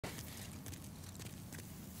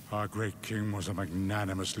Our great king was a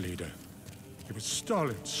magnanimous leader. He was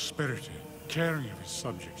stolid, spirited, caring of his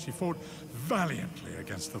subjects. He fought valiantly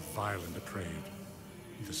against the vile and depraved.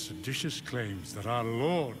 The seditious claims that our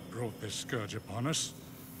Lord brought this scourge upon us,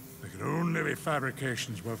 they could only be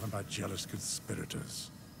fabrications woven by jealous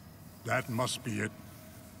conspirators. That must be it.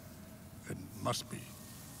 It must be.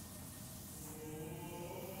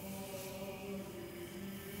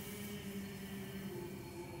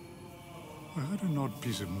 I heard an odd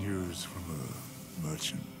piece of news from a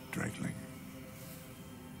merchant drakeling.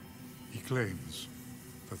 He claims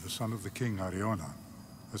that the son of the king, Ariona,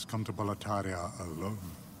 has come to Boletaria alone.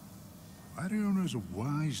 Ariona is a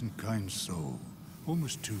wise and kind soul,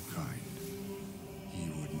 almost too kind. He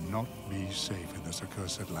would not be safe in this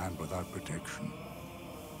accursed land without protection.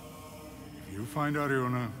 If you find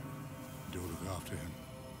Ariona, do look after him,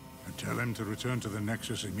 and tell him to return to the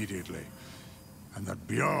Nexus immediately, and that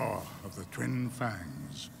BEEor of the Twin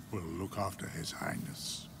Fangs will look after His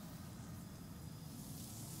Highness.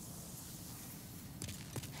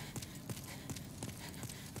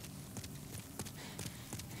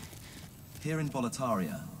 Here in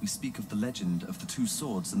Boletaria, we speak of the legend of the two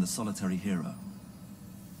swords and the solitary hero.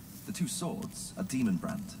 The two swords are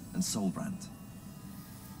Demonbrand and Soulbrand.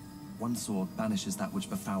 One sword banishes that which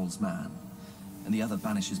befouls man, and the other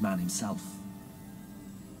banishes man himself.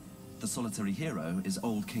 The solitary hero is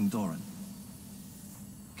old King Doran.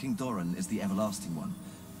 King Doran is the Everlasting One,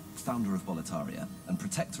 founder of Boletaria and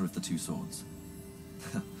protector of the two swords.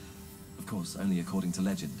 Of course, only according to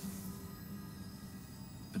legend.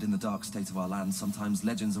 But in the dark state of our land, sometimes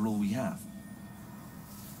legends are all we have.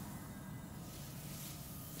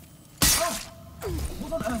 Ah!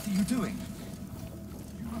 What on earth are you doing?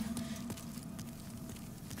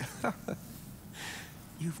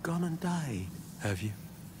 You've gone and died, have you?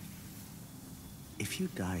 If you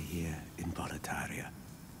die here in Boletaria,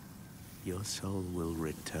 your soul will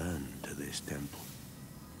return to this temple.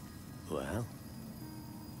 Well,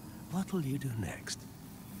 what will you do next?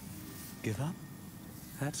 Give up?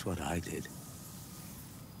 That's what I did.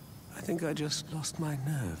 I think I just lost my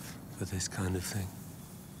nerve for this kind of thing.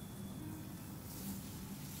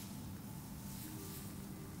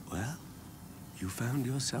 Well, you found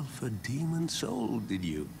yourself a demon soul, did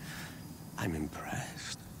you? I'm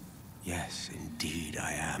impressed. Yes, indeed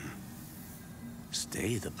I am.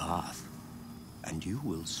 Stay the path, and you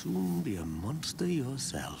will soon be a monster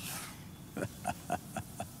yourself.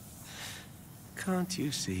 Can't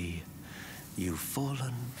you see? You've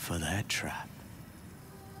fallen for their trap.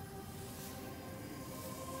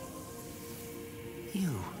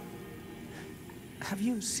 Have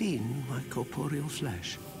you seen my corporeal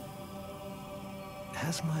flesh?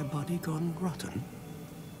 Has my body gone rotten?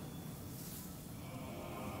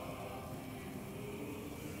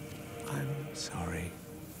 I'm sorry.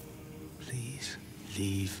 Please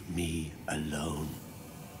leave me alone.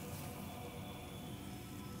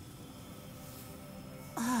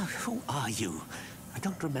 Who are you? I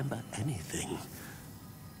don't remember anything.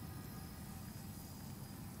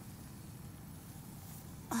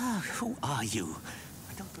 Who are you?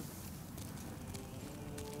 I don't remember.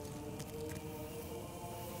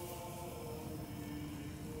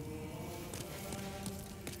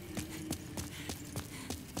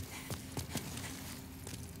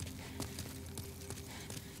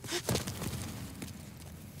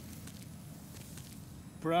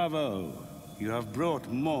 Bravo! You have brought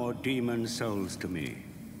more demon souls to me.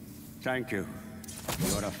 Thank you.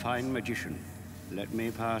 You are a fine magician. Let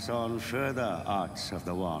me pass on further arts of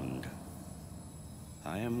the wand.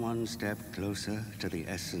 I am one step closer to the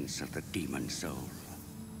essence of the demon soul.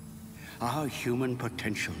 Our human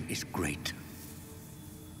potential is great.